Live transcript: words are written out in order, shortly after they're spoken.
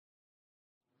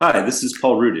Hi, this is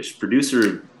Paul Rudish, producer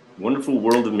of Wonderful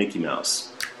World of Mickey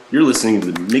Mouse. You're listening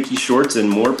to the Mickey Shorts and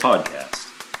More podcast.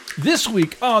 This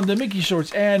week on the Mickey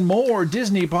Shorts and More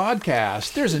Disney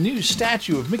podcast, there's a new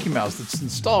statue of Mickey Mouse that's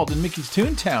installed in Mickey's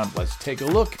Toontown. Let's take a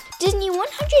look. Disney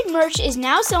 100 merch is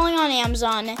now selling on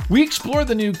Amazon. We explore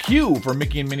the new queue for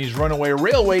Mickey and Minnie's Runaway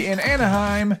Railway in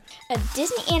Anaheim. A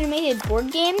Disney animated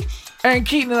board game. And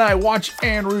Keaton and I watch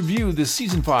and review the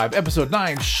Season 5, Episode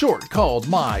 9 short called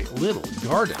My Little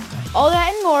Garden. All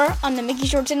that and more on the Mickey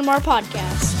Shorts and More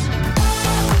podcast.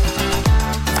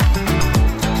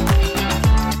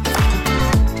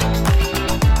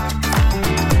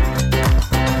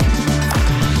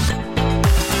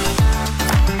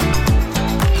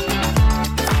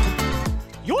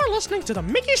 You're listening to the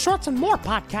Mickey Shorts and More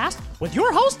podcast with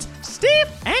your hosts, Steve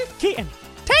and Keaton.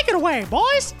 Take it away,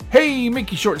 boys! Hey,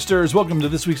 Mickey Shortsters, welcome to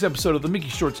this week's episode of the Mickey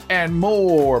Shorts and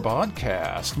More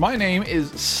podcast. My name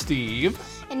is Steve.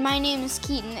 And my name is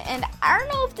Keaton, and I don't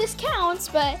know if this counts,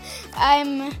 but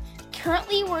I'm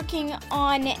currently working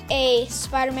on a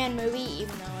Spider-Man movie,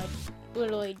 even though I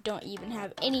literally don't even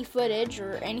have any footage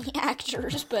or any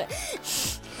actors, but...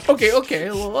 Okay,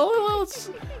 well,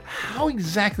 how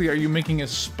exactly are you making a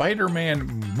Spider-Man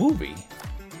movie?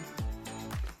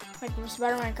 Like from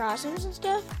Spider-Man costumes and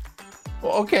stuff?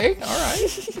 Well, okay,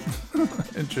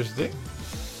 alright. Interesting.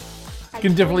 I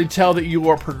can definitely tell that you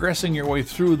are progressing your way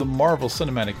through the Marvel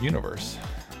Cinematic Universe.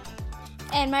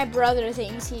 And my brother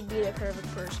thinks he'd be the perfect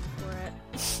person for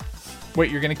it.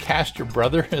 Wait, you're going to cast your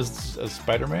brother as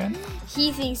Spider-Man?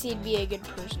 He thinks he'd be a good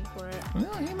person for it.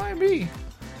 Well, he might be.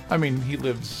 I mean, he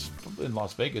lives in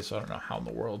Las Vegas, so I don't know how in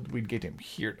the world we'd get him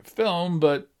here to film,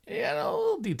 but,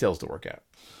 little details to work out.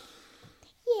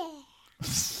 Yeah.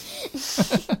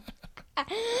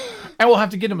 And we'll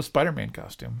have to get him a Spider-Man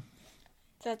costume.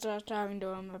 That's what I was talking to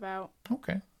him about.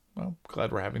 Okay. Well,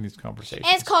 glad we're having these conversations.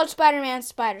 And it's called Spider-Man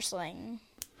Spider Sling.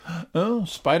 Oh,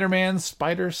 Spider-Man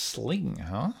Spider Sling,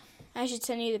 huh? I should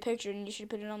send you the picture and you should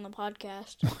put it on the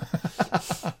podcast.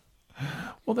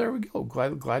 Well, there we go.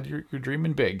 Glad you're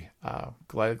dreaming big.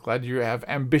 Glad you have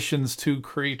ambitions to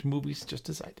create movies just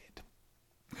as I did.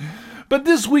 But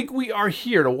this week we are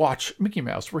here to watch Mickey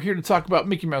Mouse. We're here to talk about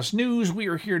Mickey Mouse news. We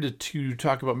are here to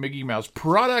talk about Mickey Mouse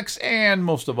products. And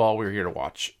most of all, we're here to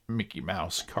watch Mickey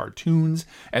Mouse cartoons.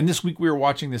 And this week we are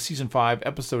watching the Season 5,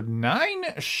 Episode 9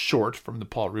 short from the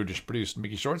Paul Rudish produced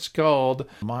Mickey Shorts called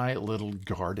My Little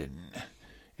Garden.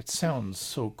 It sounds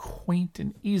so quaint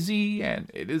and easy, and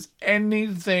it is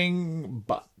anything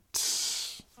but.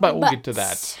 But we'll get to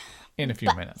that in a few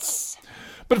minutes.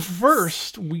 But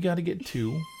first, we got to get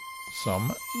to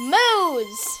some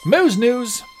Moe's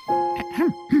news.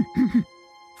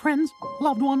 Friends,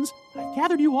 loved ones, I've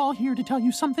gathered you all here to tell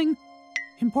you something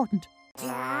important.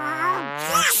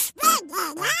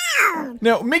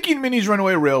 Now, Mickey and Minnie's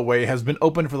Runaway Railway has been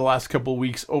open for the last couple of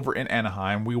weeks over in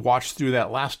Anaheim. We watched through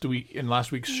that last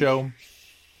week's show.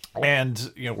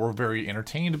 And, we're very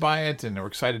entertained by it, and we're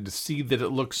excited to see that it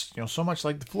looks, so much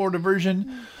like the Florida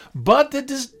version. But that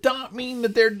does not mean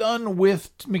that they're done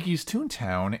with Mickey's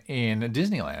Toontown in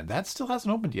Disneyland. That still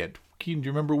hasn't opened yet. Keaton, do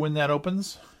you remember when that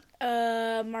opens?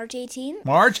 March 18th.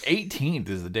 March 18th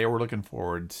is the day we're looking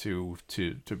forward to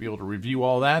be able to review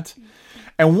all that.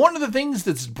 And one of the things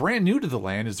that's brand new to the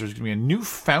land is there's going to be a new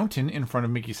fountain in front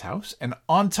of Mickey's house. And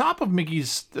on top of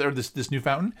this new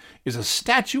fountain is a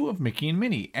statue of Mickey and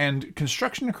Minnie. And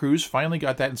construction crews finally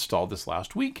got that installed this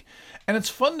last week. And it's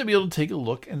fun to be able to take a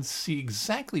look and see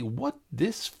exactly what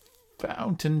this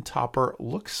fountain topper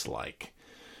looks like.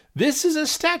 This is a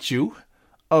statue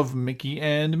of Mickey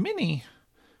and Minnie,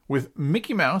 with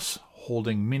Mickey Mouse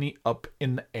holding Minnie up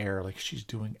in the air like she's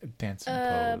doing a dancing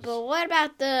pose. But what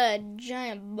about the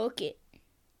giant bucket?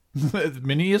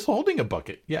 Minnie is holding a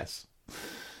bucket, yes.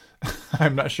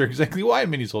 I'm not sure exactly why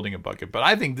Minnie's holding a bucket, but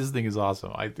I think this thing is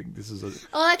awesome. I think this is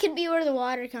Oh, that could be where the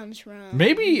water comes from.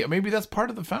 Maybe that's part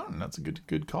of the fountain. That's a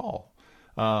good call.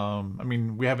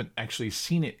 We haven't actually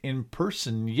seen it in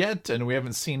person yet, and we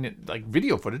haven't seen it like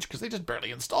video footage because they just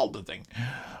barely installed the thing.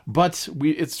 But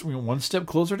it's one step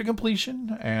closer to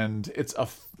completion, and it's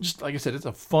just like I said, it's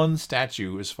a fun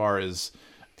statue as far as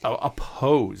a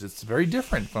pose. It's very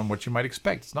different from what you might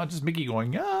expect. It's not just Mickey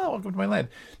going, welcome to my land.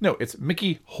 No, it's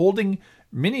Mickey holding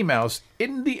Minnie Mouse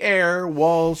in the air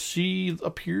while she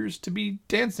appears to be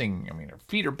dancing. Her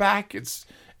feet are back. It's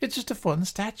just a fun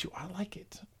statue. I like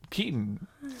it. Keaton,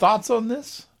 thoughts on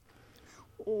this?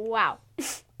 Wow.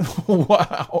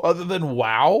 Wow. Other than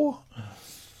wow?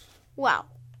 Wow.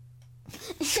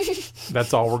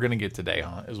 That's all we're going to get today,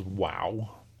 huh? Is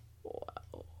wow.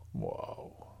 Wow.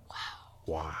 Whoa.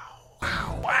 Wow.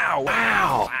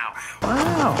 Wow.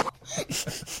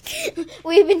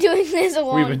 We've been doing this a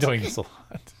long We've been doing this a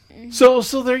lot. So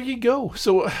there you go.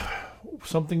 So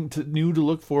something new to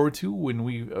look forward to when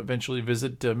we eventually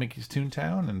visit Mickey's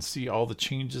Toontown and see all the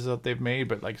changes that they've made.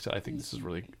 But like I said, I think this is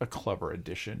really a clever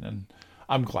addition, and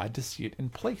I'm glad to see it in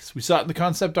place. We saw it in the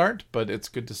concept art, but it's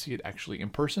good to see it actually in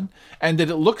person, and that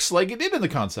it looks like it did in the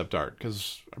concept art.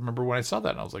 Because I remember when I saw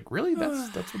that, and I was like, really?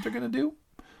 That's what they're going to do?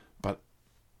 But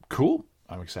cool.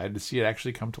 I'm excited to see it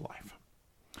actually come to life.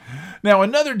 Now,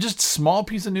 another just small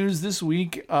piece of news this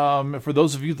week, for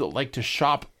those of you that like to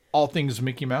shop all things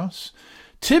Mickey Mouse.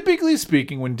 Typically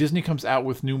speaking, when Disney comes out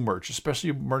with new merch,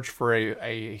 especially merch for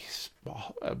a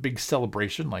big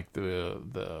celebration like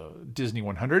the Disney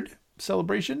 100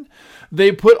 celebration,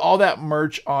 they put all that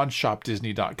merch on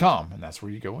shopdisney.com, and that's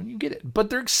where you go and you get it. But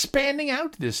they're expanding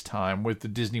out this time with the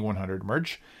Disney 100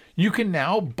 merch. You can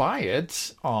now buy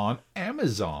it on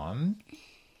Amazon,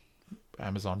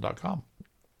 Amazon.com.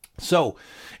 So,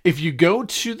 if you go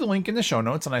to the link in the show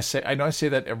notes, and I know I say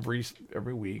that every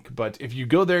week, but if you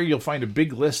go there, you'll find a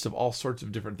big list of all sorts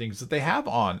of different things that they have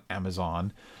on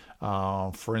Amazon.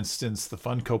 For instance, the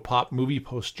Funko Pop movie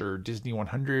poster, Disney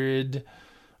 100,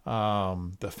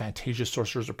 the Fantasia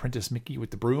Sorcerer's Apprentice Mickey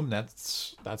with the broom.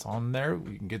 That's on there.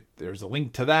 There's a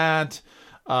link to that.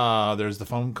 There's the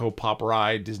Funko Pop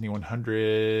Ride, Disney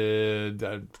 100.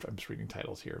 I'm just reading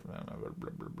titles here.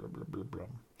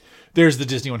 There's the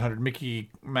Disney 100 Mickey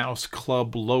Mouse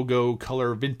Club logo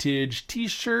color vintage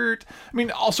t-shirt. I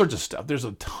mean, all sorts of stuff. There's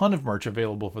a ton of merch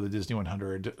available for the Disney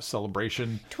 100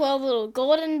 celebration. 12 little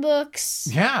golden books.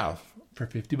 Yeah, for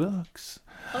 $50.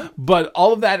 But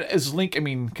all of that is linked, I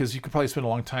mean, because you could probably spend a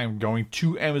long time going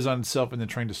to Amazon itself and then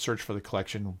trying to search for the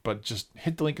collection. But just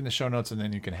hit the link in the show notes, and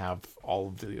then you can have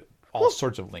all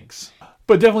sorts of links.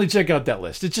 But definitely check out that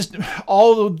list. It's just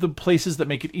all of the places that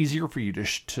make it easier for you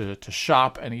to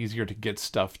shop and easier to get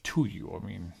stuff to you. I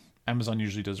mean, Amazon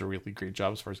usually does a really great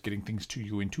job as far as getting things to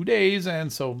you in 2 days.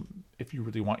 And so if you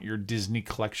really want your Disney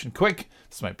collection quick,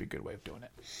 this might be a good way of doing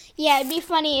it. Yeah, it'd be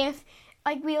funny if,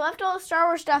 like, we left all the Star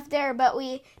Wars stuff there, but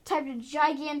we typed a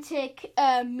gigantic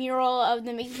mural of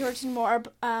the Mickey Shorts and More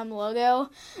logo.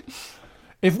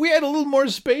 If we had a little more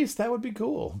space, that would be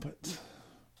cool. But,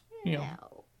 you know.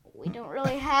 No, we don't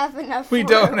really have enough We room.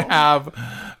 don't have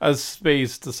a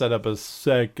space to set up a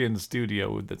second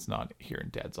studio that's not here in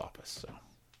Dad's office. So,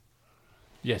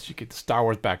 yes, you get the Star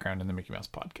Wars background in the Mickey Mouse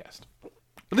podcast.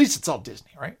 At least it's all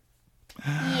Disney, right?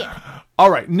 Yeah. All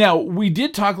right. Now, we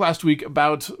did talk last week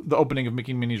about the opening of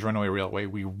Mickey and Minnie's Runaway Railway.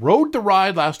 We rode the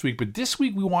ride last week, but this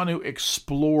week we want to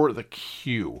explore the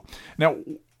queue. Now,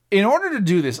 in order to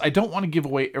do this, I don't want to give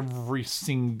away every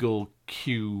single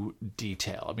queue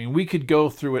detail. I mean, we could go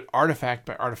through it artifact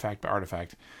by artifact by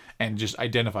artifact and just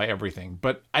identify everything.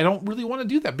 But I don't really want to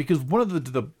do that because one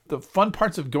of the fun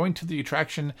parts of going to the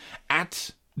attraction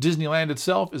at Disneyland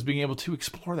itself is being able to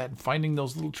explore that and finding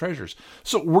those little treasures.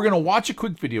 So we're going to watch a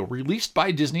quick video released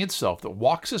by Disney itself that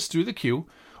walks us through the queue.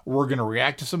 We're going to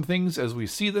react to some things as we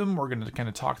see them. We're going to kind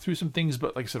of talk through some things.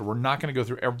 But like I said, we're not going to go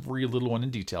through every little one in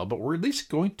detail. But we're at least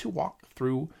going to walk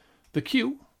through the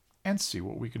queue and see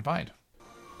what we can find.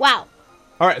 Wow.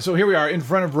 All right, so here we are in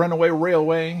front of Runaway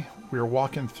Railway. We're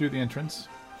walking through the entrance.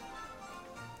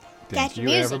 Thank Got you,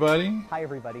 music. everybody. Hi,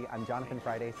 everybody. I'm Jonathan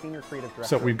Friday, Senior Creative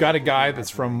Director. So we've got a guy that's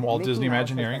from Walt Mickey Disney Mouse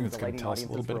has Imagineering been that's going to delighting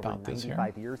tell us a little audiences bit for over about this here.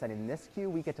 95 years, and in this queue,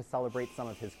 we get to celebrate some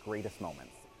of his greatest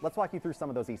moments. Let's walk you through some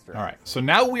of those Easter eggs. All right, so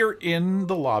now we're in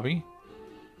the lobby.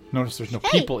 Notice there's no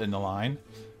people in the line.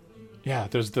 Yeah,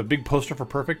 there's the big poster for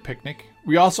Perfect Picnic.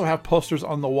 We also have posters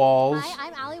on the walls Hi,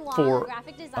 I'm Ali Wong, for,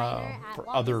 graphic designer at for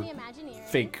Walt other Disney Imagineering.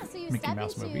 fake So you Mickey step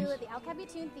Mouse into movies. the El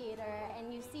Capitan Theater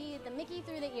and you see the Mickey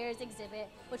Through the Ears exhibit,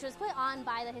 which was put on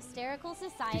by the Hysterical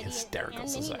Society Hysterical and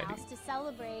Minnie Society. Mouse to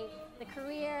celebrate the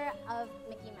career of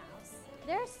Mickey Mouse.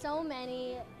 There are so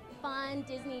many fun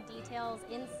Disney details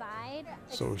inside.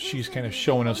 So she's kind of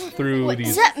showing us through What, these.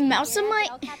 is that Mousamite?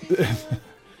 El Capitan.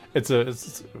 It's a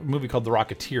movie called The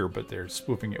Rocketeer, but they're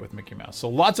spoofing it with Mickey Mouse. So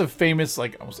lots of famous,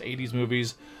 like almost 80s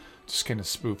movies, just kind of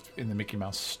spoofed in the Mickey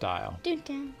Mouse style.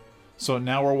 Dun-dun. So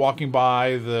now we're walking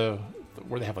by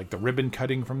where they have like the ribbon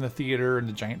cutting from the theater and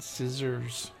the giant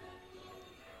scissors.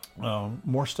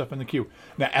 More stuff in the queue.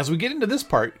 Now, as we get into this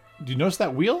part, do you notice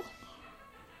that wheel?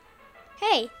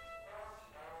 Hey.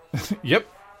 Yep.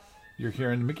 You're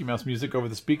hearing the Mickey Mouse music over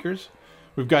the speakers.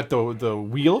 We've got the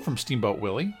wheel from Steamboat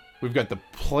Willie. We've got the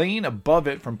plane above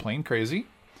it from Plane Crazy.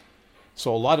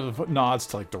 So a lot of nods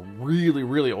to like the really,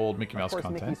 really old Mickey Mouse Of course,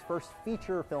 content. Mickey's first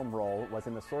feature film role was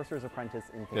in The Sorcerer's Apprentice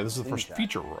in Yeah, this is the first Fantasia.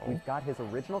 feature role. We've got his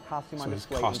original costume So on his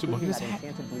display, costume, look at including his that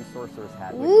hat. enchanted blue sorcerer's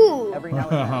hat, Ooh. which every now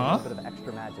and then a little bit of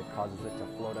extra magic causes it to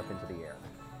float up into the air.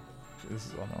 This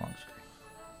is on the wrong screen.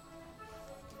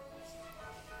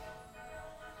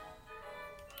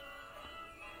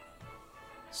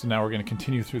 So now we're going to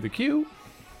continue through the queue.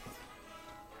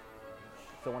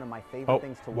 So one of my favorite Oh,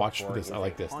 things to look watch for this. is I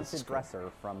like a this. This haunted is cool.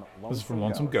 dresser from Lonesome This is from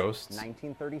Lonesome Ghosts.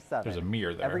 1937. There's a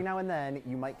mirror there. Every now and then,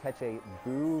 you might catch a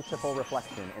beautiful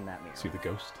reflection in that mirror. See the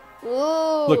ghost?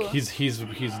 Ooh. Look,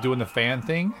 he's doing the fan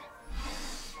thing,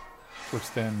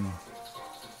 which then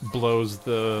blows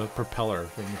the propeller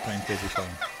when you're playing Crazy Train.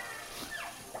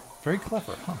 Very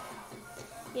clever, huh?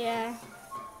 Yeah.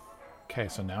 Okay,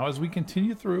 so now as we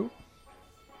continue through,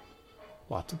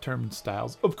 lots of term and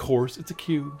styles. Of course, it's a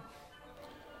queue.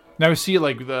 Now we see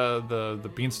like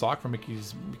the beanstalk from Mickey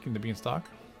and the Beanstalk.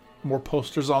 More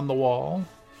posters on the wall.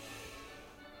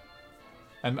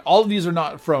 And all of these are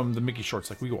not from the Mickey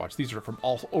shorts like we watch. These are from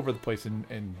all over the place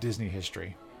in Disney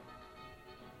history.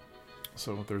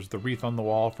 So there's the wreath on the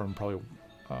wall from probably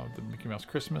the Mickey Mouse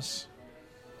Christmas.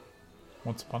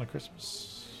 Once Upon a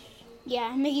Christmas.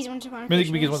 Yeah, Mickey's Once Upon a Christmas.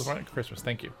 Mickey's Once Upon a Christmas.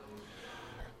 Thank you.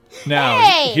 Now,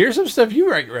 Hey! here's some stuff you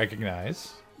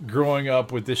recognize growing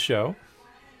up with this show.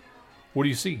 What do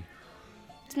you see?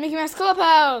 It's Mickey Mouse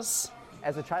Clubhouse.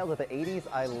 As a child of the 80s,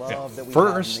 I love that we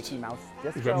First, have Mickey Mouse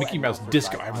Disco. we've got Mickey and Mouse Monsters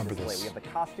Disco. Live I on remember display. this. We have the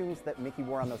costumes that Mickey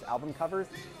wore on those album covers,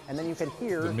 and then you can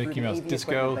hear The Mickey through Mouse the AV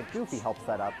Disco. equipment that Goofy helped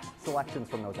set up selections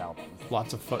from those albums.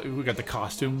 Lots of fun. We got the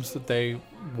costumes that they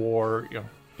wore,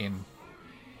 in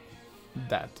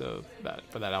that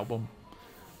for that album.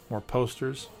 More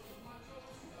posters.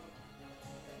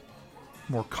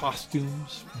 More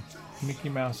costumes. Mickey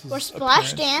Mouse's Or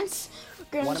Splash appearance. Dance.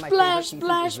 We're One gonna of my splash, favorite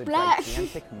splash, pieces is the splash.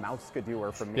 gigantic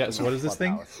Mouse-Skidoo from Mickey Yeah, so what Mouse is this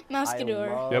thing? Clubhouse. Mouse-Skidoo. I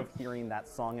love Yep. hearing that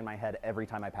song in my head every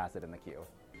time I pass it in the queue.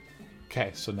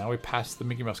 Okay, so now we passed the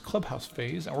Mickey Mouse Clubhouse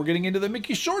phase, and we're getting into the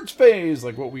Mickey Shorts phase,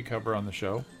 like what we cover on the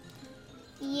show.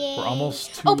 Yay. We're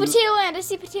almost to... Oh, Potato Land. I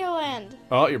see Potato Land.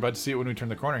 Oh, you're about to see it when we turn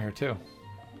the corner here, too.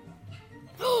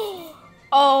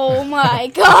 Oh my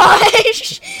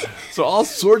gosh. So all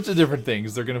sorts of different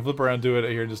things. They're going to flip around to it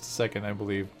here in just a second, I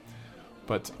believe.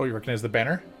 But, oh, you recognize the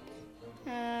banner?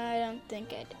 I don't think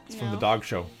I did. It's from the dog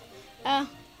show. Oh.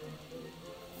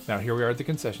 Now, here we are at the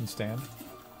concession stand.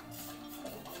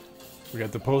 We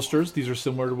got the posters. These are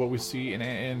similar to what we see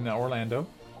in Orlando.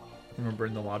 Remember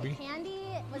in the lobby? Candy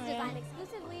was designed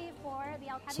exclusively for the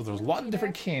El Capitan So there's a lot of Theater.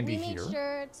 different candy we here. made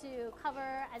sure to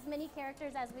cover as many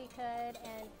characters as we could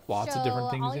and Lots show of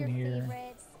different things all in your here.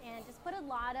 favorites and just put a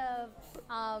lot of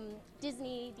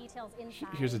Disney details inside.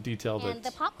 Here's a detail and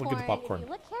that... the popcorn, Look at the popcorn. if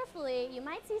you look carefully, you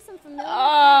might see some familiar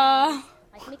characters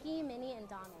like Mickey, Minnie, and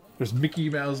Donald. There's Mickey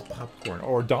Mouse popcorn,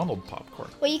 or Donald popcorn.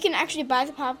 Well, you can actually buy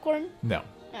the popcorn? No,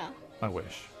 No. I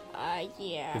wish.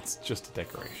 Yeah. It's just a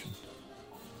decoration.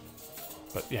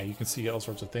 But yeah, you can see all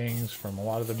sorts of things from a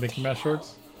lot of the Mickey Mouse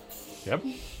shorts. Yep.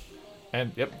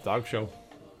 And, yep, dog show.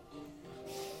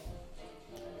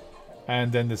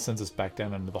 And then this sends us back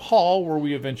down into the hall where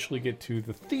we eventually get to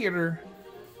the theater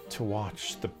to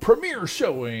watch the premiere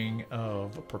showing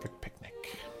of A Perfect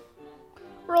Picnic.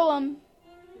 Roll them.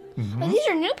 Oh, these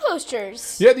are new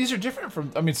posters. Yeah, these are different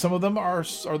from... I mean, some of them are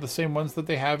the same ones that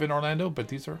they have in Orlando, but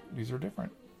these are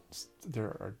different. There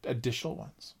are additional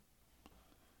ones.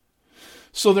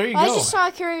 So there you I go. just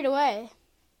saw Carried Away.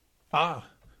 Ah.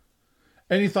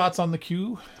 Any thoughts on the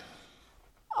queue?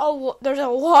 Oh, well, there's a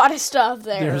lot of stuff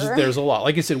there. There's a lot.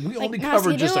 Like I said, we only Mouse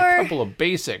covered just a Skidoo. couple of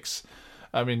basics.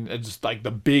 I mean, just like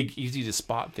the big, easy to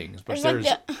spot things. But There's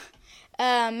like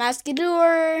the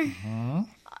Mouse-Skidoo.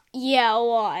 Yeah, a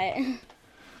lot.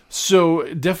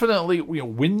 So definitely,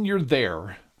 when you're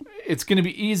there, it's going to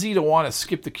be easy to want to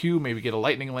skip the queue, maybe get a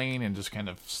lightning lane and just kind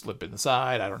of slip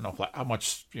inside. I don't know how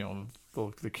much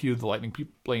the queue the lightning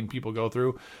lane people go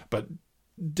through, but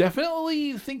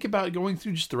definitely think about going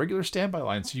through just the regular standby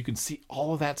line so you can see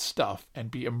all of that stuff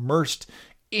and be immersed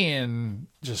in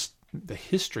just the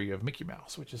history of Mickey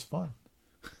Mouse, which is fun.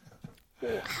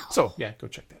 So yeah, go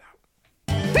check that out.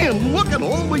 And look at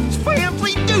all these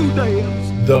fancy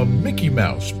doodads! The Mickey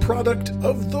Mouse product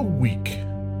of the week.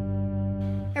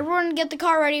 Everyone get the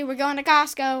car ready. We're going to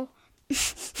Costco.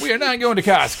 We are not going to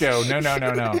Costco.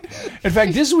 No. In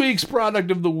fact, this week's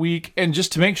product of the week, and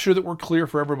just to make sure that we're clear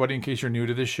for everybody in case you're new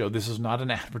to this show, this is not an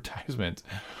advertisement.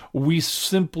 We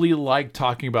simply like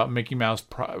talking about Mickey Mouse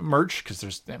merch because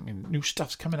there's new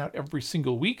stuff's coming out every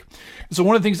single week. So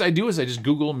one of the things I do is I just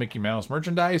Google Mickey Mouse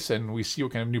merchandise and we see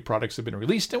what kind of new products have been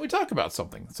released and we talk about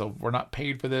something. So we're not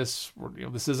paid for this.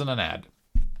 This isn't an ad.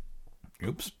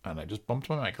 Oops, and I just bumped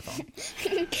my microphone.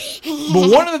 But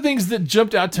one of the things that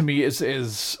jumped out to me is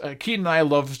Keaton and I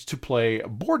love to play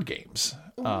board games.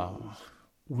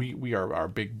 We are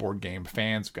big board game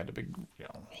fans. We've got a big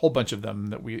whole bunch of them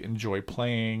that we enjoy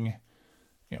playing.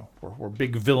 We're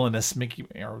big villainous Mickey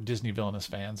or Disney villainous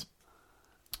fans.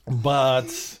 But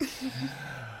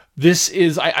this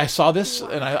is, I saw this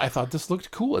and I thought this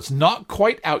looked cool. It's not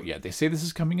quite out yet. They say this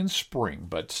is coming in spring,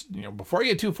 but before I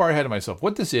get too far ahead of myself,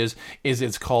 what this is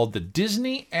it's called the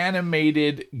Disney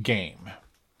Animated Game.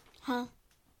 Huh?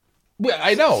 Well,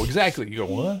 I know, exactly. You go,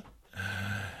 what?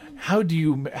 How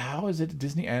is it a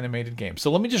Disney Animated Game?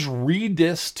 So let me just read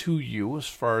this to you as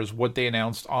far as what they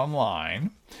announced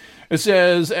online. It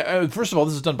says, first of all,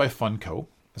 this is done by Funko.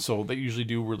 So they usually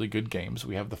do really good games.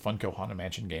 We have the Funko Haunted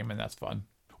Mansion game, and that's fun.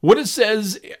 What it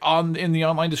says in the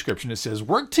online description, it says,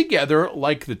 work together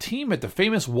like the team at the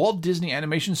famous Walt Disney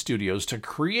Animation Studios to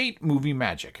create movie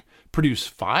magic. Produce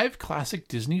 5 classic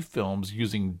Disney films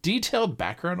using detailed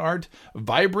background art,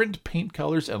 vibrant paint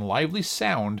colors, and lively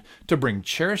sound to bring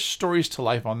cherished stories to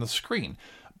life on the screen.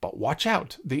 But watch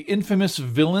out, the infamous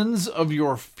villains of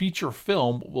your feature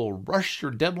film will rush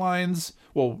your deadlines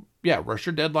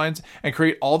and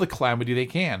create all the calamity they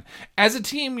can. As a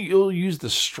team, you'll use the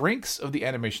strengths of the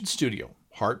animation studio,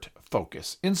 heart,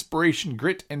 focus, inspiration,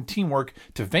 grit, and teamwork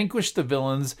to vanquish the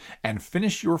villains and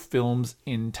finish your films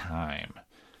in time.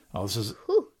 Now,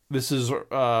 this is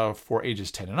for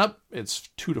ages 10 and up. It's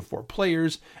 2 to 4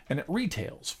 players, and it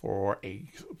retails for a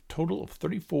total of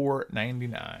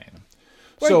 $34.99.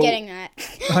 We're getting that.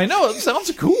 I know, it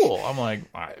sounds cool. I'm like,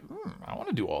 I want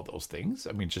to do all those things.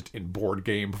 I mean, just in board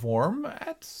game form.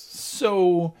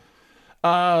 So,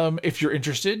 if you're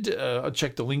interested,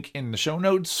 check the link in the show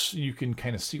notes. You can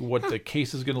kind of see what the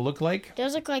case is going to look like.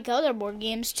 Does look like other board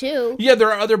games, too. Yeah,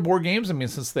 there are other board games. I mean,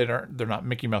 since they're not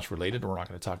Mickey Mouse related, we're not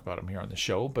going to talk about them here on the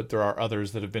show. But there are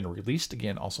others that have been released,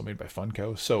 again, also made by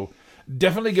Funko. So,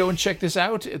 definitely go and check this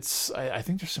out. I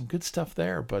think there's some good stuff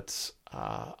there, but...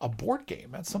 a board game.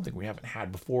 That's something we haven't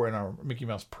had before in our Mickey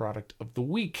Mouse product of the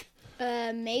week.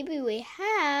 Maybe we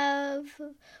have...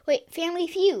 Wait, Family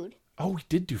Feud. Oh, we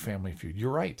did do Family Feud.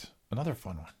 You're right. Another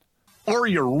fun one. Are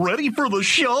you ready for the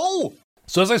show?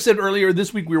 So as I said earlier,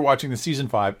 this week we were watching the Season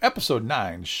 5, Episode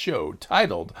 9 show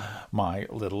titled My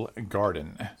Little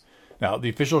Garden. Now, the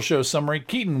official show summary.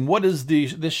 Keaton, what is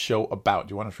this show about?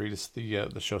 Do you want to read us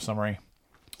the show summary?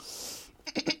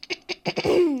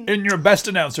 In your best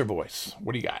announcer voice,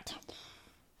 what do you got?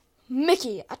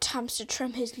 Mickey attempts to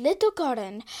trim his little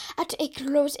garden after it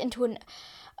grows into an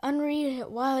unreal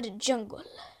wild jungle.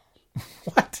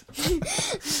 What?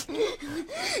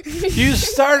 You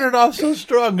started off so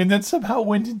strong and then somehow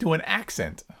went into an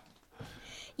accent.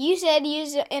 You said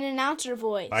use an announcer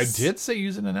voice. I did say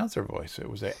use an announcer voice. It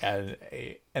was an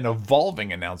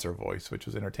evolving announcer voice, which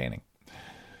was entertaining.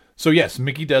 So yes,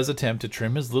 Mickey does attempt to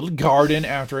trim his little garden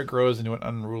after it grows into an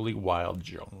unruly wild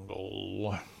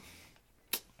jungle,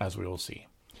 as we will see.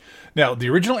 Now, the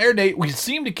original air date, we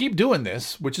seem to keep doing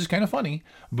this, which is kind of funny,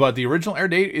 but the original air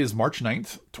date is March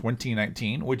 9th,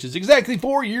 2019, which is exactly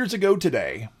 4 years ago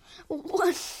today.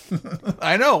 What?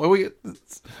 I know.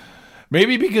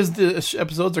 Maybe because the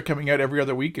episodes are coming out every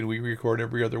other week and we record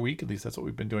every other week. At least that's what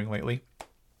we've been doing lately.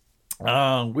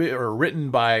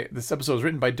 This episode is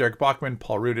written by Derek Bachman,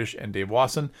 Paul Rudish, and Dave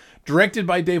Wasson, directed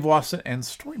by Dave Wasson, and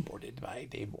storyboarded by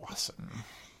Dave Wasson.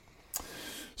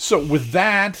 So with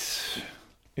that,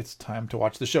 it's time to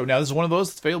watch the show. Now, this is one of those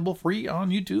that's available free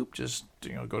on YouTube. Just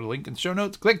go to the link in the show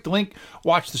notes, click the link,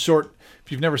 watch the short.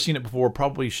 If you've never seen it before,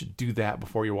 probably should do that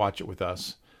before you watch it with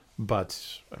us.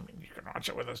 But, I mean, you can watch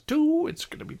it with us too. It's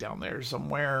going to be down there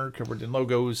somewhere, covered in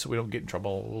logos, so we don't get in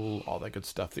trouble. All that good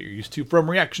stuff that you're used to from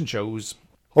reaction shows.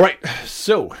 All right,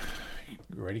 so, you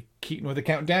ready, Keaton, with a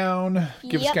countdown?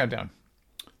 Give us a countdown.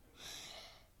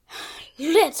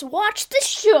 Let's watch the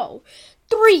show.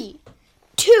 3,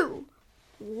 2,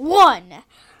 1.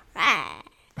 Ah.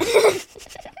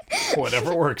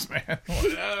 Whatever works, man.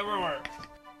 Whatever works.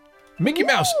 Mickey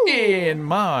Mouse in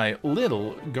My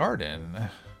Little Garden.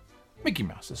 Mickey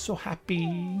Mouse is so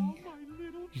happy.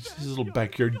 He's his little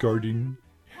backyard garden.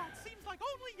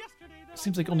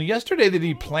 Seems like only yesterday that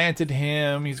he planted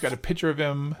him. He's got a picture of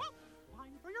him.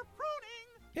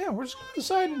 yeah, we're just going to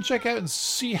decide and check out and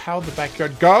see how the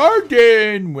backyard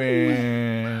garden went.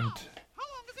 How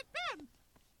long has it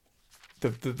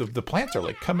been? The plants are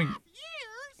like coming.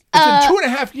 It's been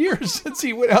 2.5 years since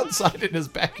he went outside in his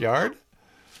backyard.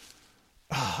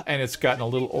 And it's gotten a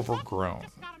little overgrown.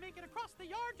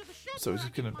 So he's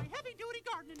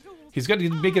got to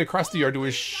make it across the yard to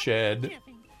his shed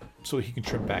so he can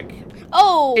trim back.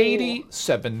 Oh!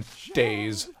 87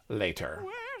 days later.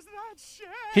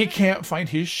 He can't find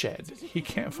his shed. He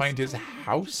can't find his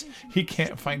house. He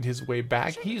can't find his way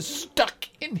back. He's stuck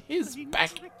in his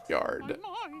backyard.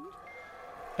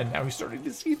 And now he's starting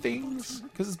to see things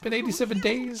because it's been 87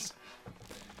 days.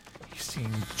 He's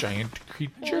seeing giant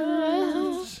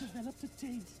creatures.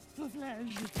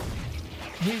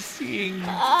 He's seeing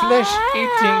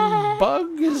flesh-eating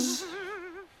bugs.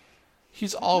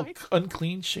 He's all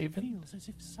unclean shaven. Feels as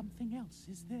if something else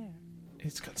is there.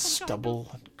 He's got stubble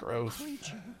and growth.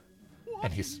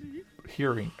 And he's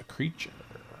hearing a creature.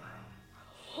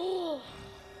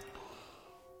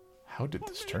 How did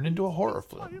this turn into a horror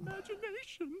film?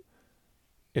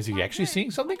 Is he actually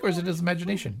seeing something, or is it his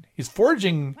imagination? He's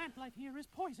foraging. Plant life here is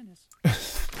poisonous.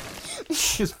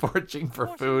 He's foraging for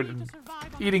food and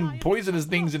eating poisonous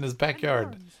things in his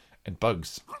backyard. And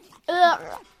bugs. Ugh.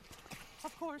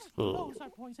 Of course, those are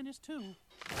poisonous too.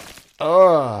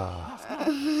 Ugh.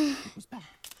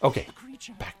 Okay,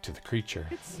 back to the creature.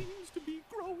 It seems to be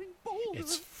growing bolder.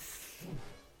 It's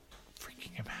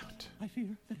freaking him out. I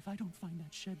fear that if I don't find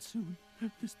that shed soon,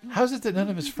 this place How is it that none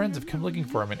of his friends have come looking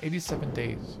for him in 87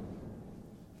 days?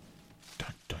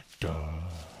 Dun, dun, dun.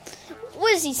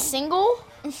 Was he single?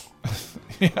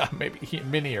 Yeah, maybe he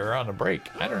and Minnie are on a break.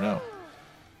 I don't know.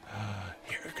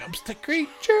 Here comes the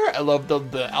creature. I love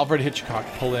the Alfred Hitchcock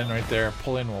pull in right there.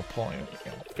 Pull in while pulling,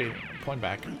 fading, pulling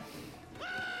back.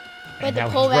 Wait, the now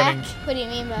he's pull back? running. What do you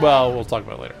mean by that? Well, we'll talk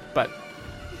about it later. But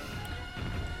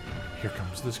here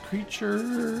comes this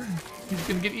creature. He's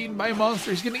gonna get eaten by a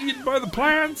monster. He's gonna get eaten by the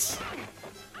plants.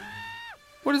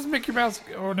 What is Mickey Mouse?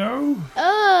 Oh no!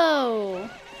 Oh!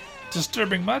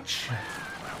 Disturbing much?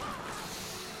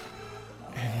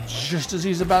 And just as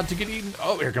he's about to get eaten,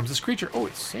 oh, here comes this creature. Oh,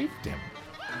 it saved him.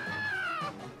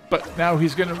 But now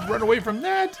he's gonna run away from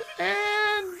that,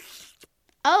 and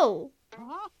Oh!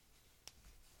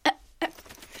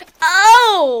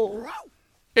 Oh!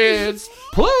 it's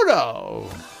Pluto.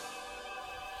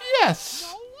 Yes.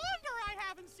 No wonder I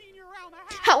haven't seen you around the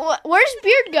house. Where's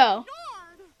Beard go?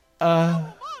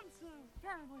 Months,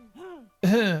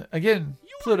 apparently. Again,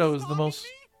 Pluto is the most.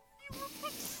 You were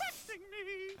protecting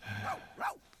me.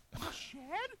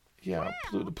 Shed? Yeah,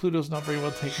 Pluto's not very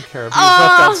well taken care of. He was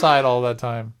left outside all that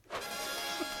time.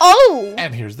 Oh!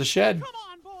 And here's the shed. Come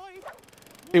on, boy.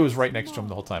 It was right next to him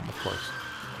the whole time, of course.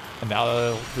 And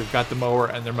now they've got the mower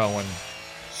and they're mowing.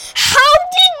 How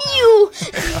did you?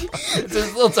 It's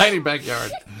his little tiny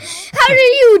backyard. How did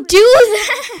you do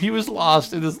that? He was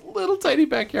lost in this little tiny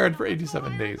backyard for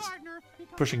 87 days.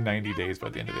 Pushing 90 days by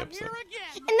the end of the episode.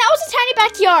 And that was a tiny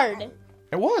backyard.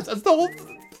 It was. That's the whole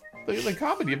the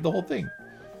comedy of the whole thing.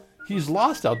 He's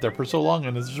lost out there for so long,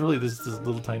 and it's really this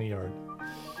little tiny yard.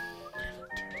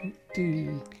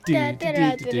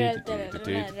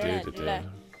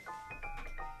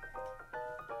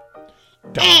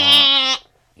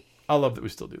 I love that we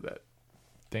still do that.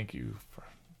 Thank you for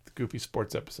the Goofy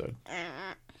Sports episode.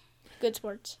 Good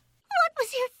sports. What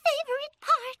was your favorite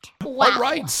part? Wow. All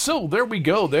right, so there we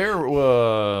go. There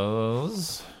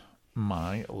was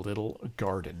my little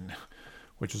garden,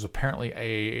 which is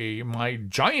apparently my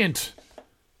giant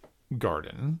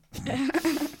garden.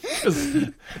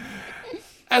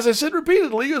 As I said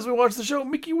repeatedly as we watched the show,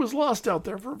 Mickey was lost out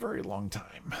there for a very long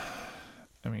time.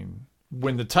 I mean,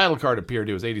 when the title card appeared,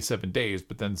 it was 87 days,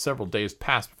 but then several days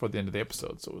passed before the end of the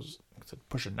episode, so it was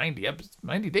pushing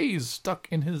 90 days stuck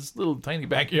in his little tiny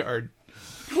backyard.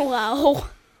 Wow.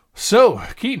 So,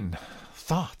 Keaton,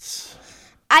 thoughts?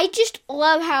 I just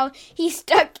love how he's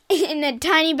stuck in a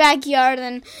tiny backyard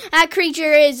and that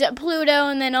creature is Pluto,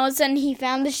 and then all of a sudden he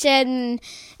found the shed and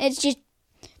it's just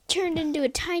turned into a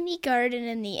tiny garden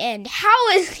in the end. How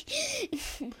is...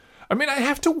 I mean, I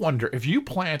have to wonder, if you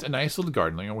plant a nice little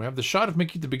garden, you know, we have the shot of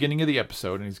Mickey at the beginning of the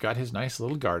episode, and he's got his nice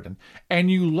little garden, and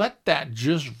you let that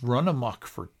just run amok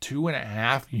for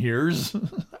 2.5 years,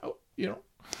 you know.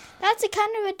 That's a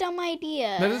kind of a dumb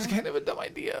idea. That is kind of a dumb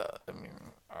idea. I mean,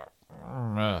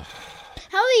 How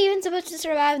are they even supposed to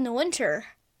survive in the winter?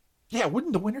 yeah,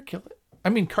 wouldn't the winter kill it? I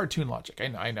mean, cartoon logic.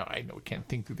 I know. We can't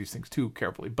think through these things too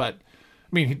carefully, but I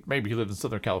mean, maybe he lived in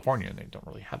Southern California and they don't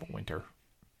really have a winter,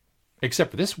 except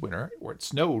for this winter where it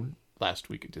snowed last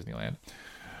week at Disneyland.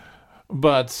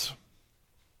 But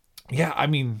yeah, I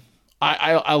mean,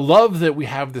 I love that we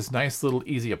have this nice little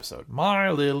easy episode, My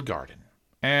Little Garden.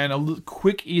 And a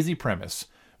quick, easy premise.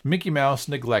 Mickey Mouse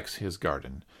neglects his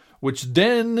garden, which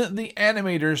then the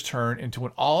animators turn into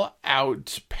an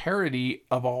all-out parody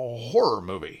of a horror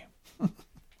movie.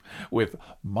 With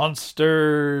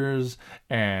monsters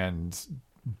and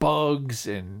bugs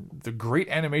and the great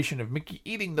animation of Mickey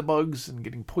eating the bugs and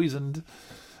getting poisoned.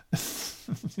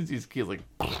 He like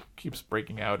keeps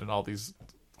breaking out in all these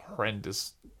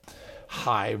horrendous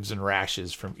hives and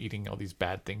rashes from eating all these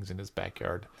bad things in his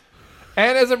backyard.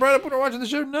 And as I brought up when we were watching the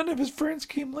show, none of his friends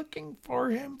came looking for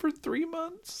him for 3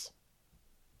 months.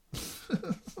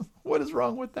 What is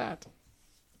wrong with that?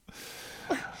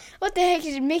 What the heck?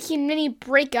 Did Mickey and Minnie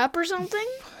break up or something?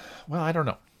 Well, I don't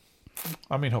know.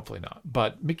 I mean, hopefully not.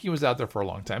 But Mickey was out there for a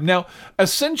long time. Now,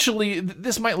 essentially,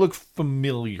 this might look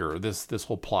familiar, this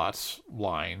whole plot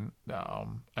line.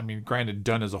 I mean, granted,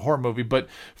 done as a horror movie, but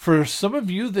for some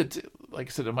of you that, like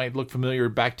I said, it might look familiar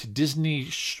back to Disney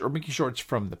or Mickey shorts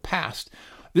from the past.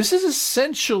 This is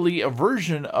essentially a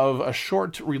version of a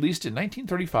short released in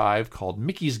 1935 called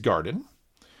Mickey's Garden,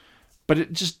 but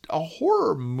it's just a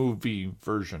horror movie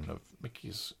version of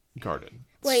Mickey's Garden.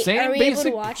 Wait, Same are we basic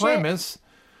able to watch premise.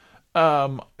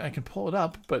 I can pull it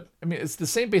up, but I mean, it's the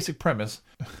same basic premise.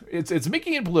 It's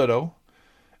Mickey and Pluto,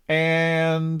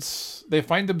 and they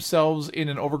find themselves in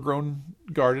an overgrown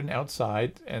garden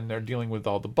outside, and they're dealing with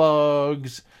all the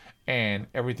bugs, and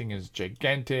everything is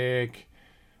gigantic,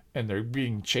 and they're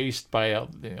being chased by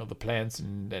the plants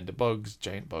and the bugs,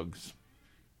 giant bugs,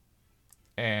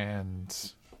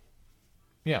 and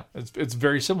yeah, it's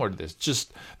very similar to this.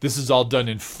 Just this is all done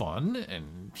in fun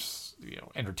and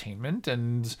entertainment,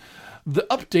 and the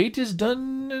update is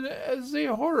done as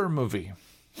a horror movie.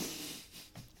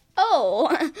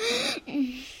 Oh.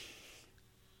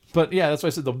 But yeah, that's why I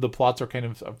said the plots are kind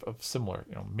of similar.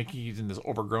 Mickey's in this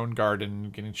overgrown garden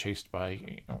getting chased by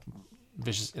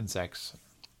vicious insects,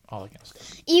 all that kind of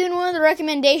stuff. Even one of the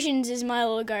recommendations is My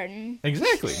Little Garden.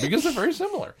 Exactly, because they're very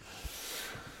similar.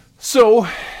 So,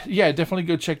 yeah, definitely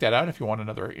go check that out if you want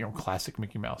another classic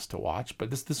Mickey Mouse to watch. But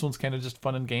this one's kind of just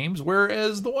fun and games,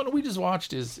 whereas the one we just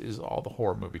watched is all the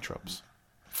horror movie tropes.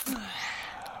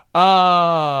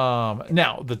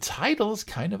 Now, the title is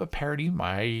kind of a parody,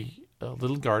 My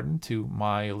Little Garden to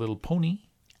My Little Pony,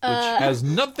 which has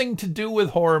nothing to do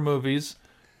with horror movies,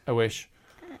 I wish,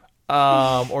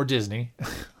 or Disney.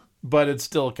 But it's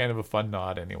still kind of a fun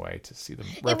nod anyway to see them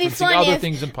referencing other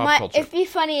things in pop culture. It'd be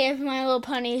funny if My Little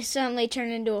Pony suddenly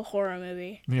turned into a horror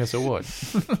movie. Yes, it would.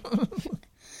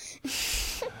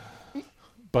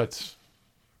 But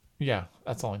yeah,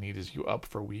 that's all I need is you up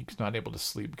for weeks, not able to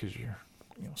sleep because you're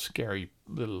scary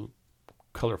little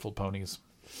colorful ponies.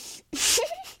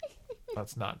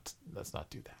 Let's not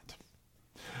do that.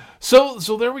 So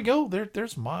there we go.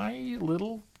 There's My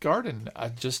Little Garden.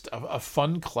 Just a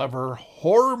fun, clever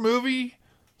horror movie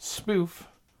spoof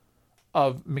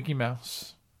of Mickey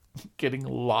Mouse getting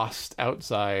lost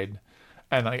outside.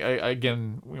 And I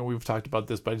again, we've talked about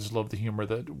this, but I just love the humor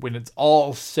that when it's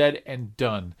all said and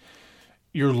done,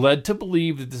 you're led to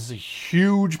believe that this is a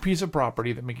huge piece of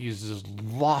property that Mickey is just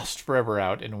lost forever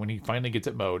out. And when he finally gets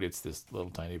it mowed, it's this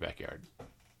little tiny backyard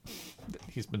that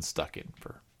he's been stuck in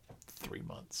for 3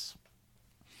 months.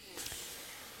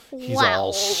 He's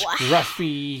all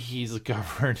scruffy. He's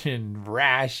covered in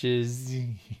rashes.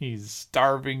 He's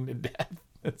starving to death.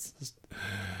 It's just,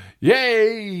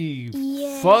 yay!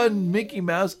 Fun Mickey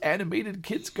Mouse animated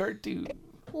kids cartoon.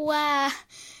 Wow,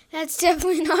 that's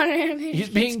definitely not an animated He's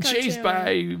being kids chased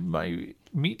cartoon. by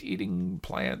meat-eating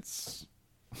plants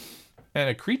and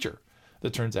a creature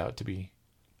that turns out to be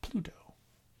Pluto.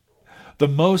 The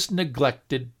most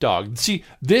neglected dog. See,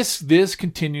 this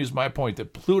continues my point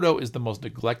that Pluto is the most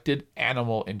neglected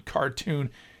animal in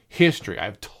cartoon history.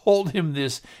 I've told him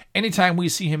this anytime we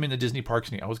see him in the Disney parks,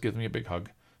 and he always gives me a big hug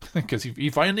because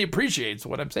he finally appreciates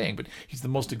what I'm saying. But he's the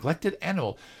most neglected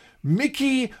animal.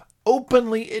 Mickey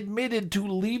openly admitted to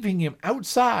leaving him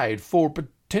outside for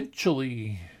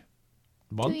potentially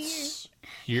months,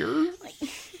 years.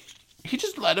 He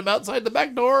just let him outside the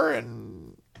back door and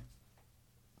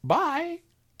bye.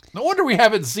 No wonder we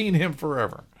haven't seen him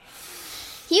forever.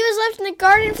 He was left in the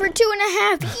garden for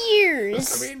 2.5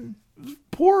 years. I mean,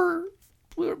 poor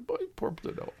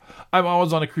Pluto. I'm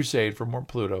always on a crusade for more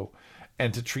Pluto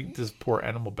and to treat this poor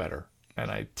animal better.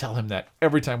 And I tell him that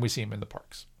every time we see him in the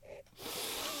parks.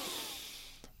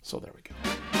 So there we go.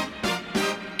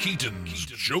 Keaton's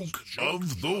Joke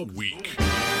of the Week.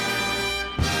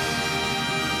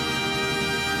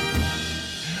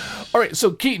 All right,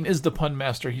 so Keaton is the pun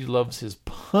master. He loves his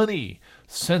punny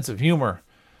sense of humor.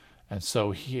 And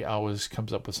so he always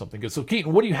comes up with something good. So,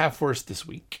 Keaton, what do you have for us this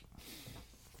week?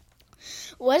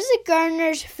 What is the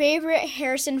gardener's favorite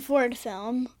Harrison Ford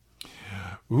film?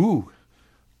 Ooh,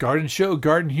 garden show,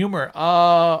 garden humor.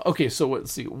 Okay, so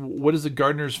let's see. What is the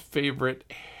gardener's favorite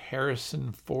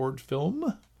Harrison Ford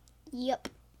film? Yep.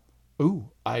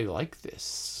 Ooh, I like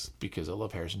this because I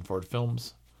love Harrison Ford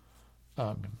films.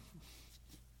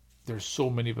 There's so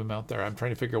many of them out there. I'm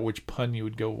trying to figure out which pun you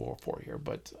would go for here,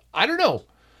 but I don't know.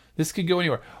 This could go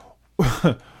anywhere.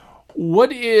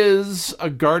 What is a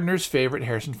gardener's favorite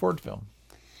Harrison Ford film?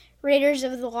 Raiders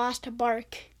of the Lost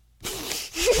Ark.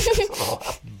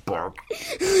 Bark.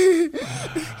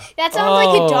 That sounds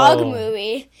like a dog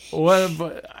movie.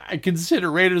 But I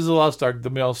consider Raiders of the Lost Ark the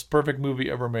most perfect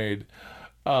movie ever made.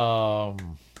 I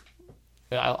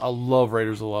love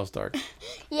Raiders of the Lost Ark.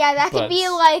 Yeah, that could be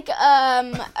like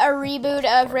a reboot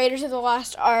of Raiders of the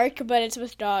Lost Ark, but it's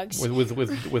with dogs.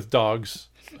 With dogs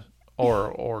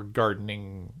or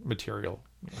gardening material,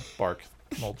 bark,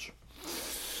 mulch.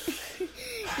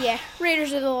 Yeah,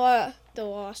 Raiders of the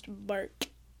Lost Ark.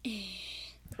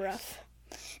 Rough.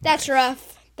 That's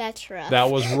rough. That's rough. That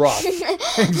was rough.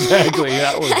 Exactly,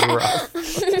 that was rough.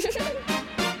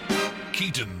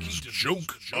 Keaton's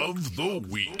Joke of the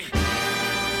Week.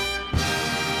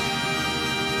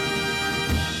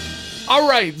 All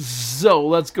right, so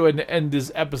let's go ahead and end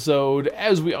this episode,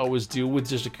 as we always do, with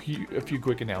just a few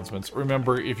quick announcements.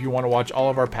 Remember, if you want to watch all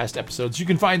of our past episodes, you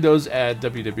can find those at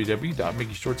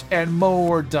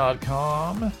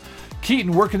www.mickeyshortsandmore.com.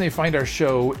 Keaton, where can they find our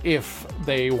show if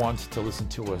they want to listen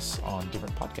to us on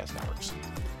different podcast networks?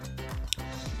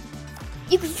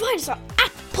 You can find us on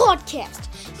Apple Podcast,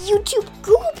 YouTube,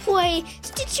 Google Play,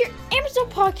 Stitcher, Amazon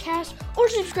Podcast, or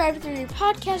subscribe through your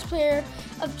podcast player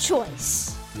of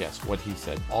choice. Yes, what he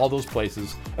said. All those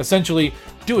places. Essentially,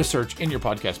 do a search in your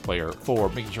podcast player for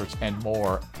Mickey Shorts and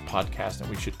More podcast, and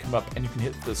we should come up, and you can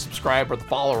hit the subscribe or the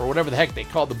follow or whatever the heck they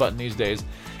call the button these days,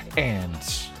 and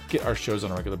get our shows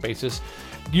on a regular basis.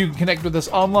 You can connect with us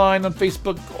online on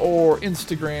Facebook or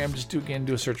Instagram. Just do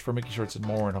a search for Mickey Shorts and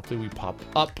More, and hopefully we pop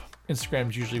up. Instagram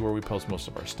is usually where we post most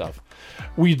of our stuff.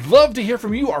 We'd love to hear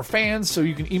from you, our fans, so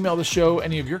you can email the show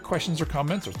any of your questions or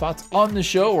comments or thoughts on the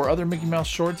show or other Mickey Mouse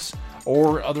shorts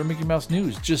or other Mickey Mouse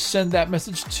news. Just send that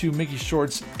message to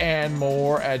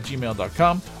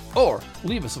mickeyshortsandmore@gmail.com or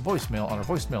leave us a voicemail on our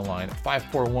voicemail line at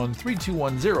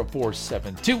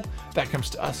 541-321-0472. That comes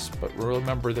to us, but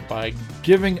remember that by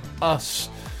leaving us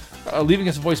a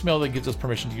voicemail, that gives us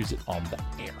permission to use it on the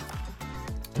air.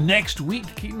 Next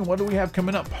week, Keaton, what do we have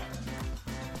coming up?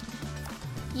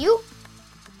 You,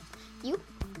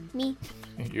 me,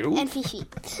 You? and Fifi.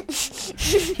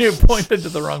 You pointed to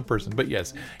the wrong person, but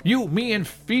yes. You, me, and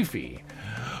Fifi.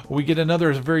 We get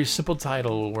another very simple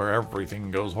title where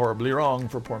everything goes horribly wrong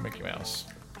for poor Mickey Mouse.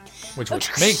 Which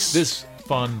makes this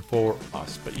fun for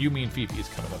us. But You, Me, and Fifi is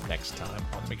coming up next time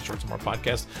on the Mickey Shorts and More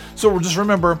podcast. So just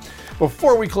remember,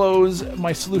 before we close,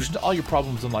 my solution to all your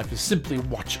problems in life is simply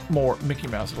watch more Mickey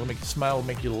Mouse. It'll make you smile, it'll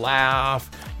make you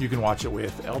laugh. You can watch it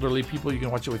with elderly people, you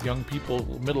can watch it with young people,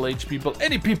 middle-aged people.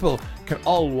 Any people can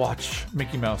all watch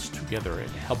Mickey Mouse together. It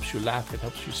helps you laugh, it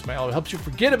helps you smile, it helps you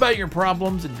forget about your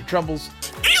problems and your troubles.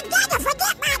 I'm gonna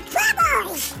forget my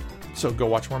troubles! So go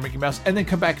watch more Mickey Mouse and then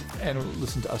come back and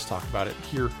listen to us talk about it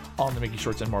here on the Mickey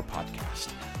Shorts and More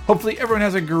podcast. Hopefully everyone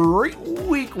has a great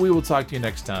week. We will talk to you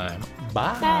next time.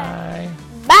 Bye.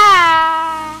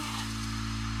 Bye.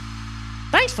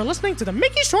 Thanks for listening to the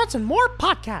Mickey Shorts and More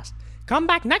podcast. Come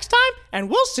back next time, and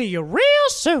we'll see you real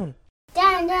soon.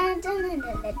 Dun, dun, dun, dun,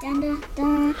 dun, dun,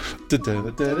 dun.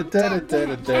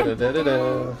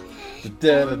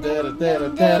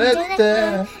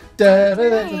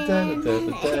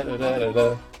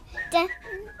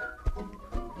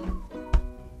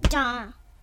 Dun.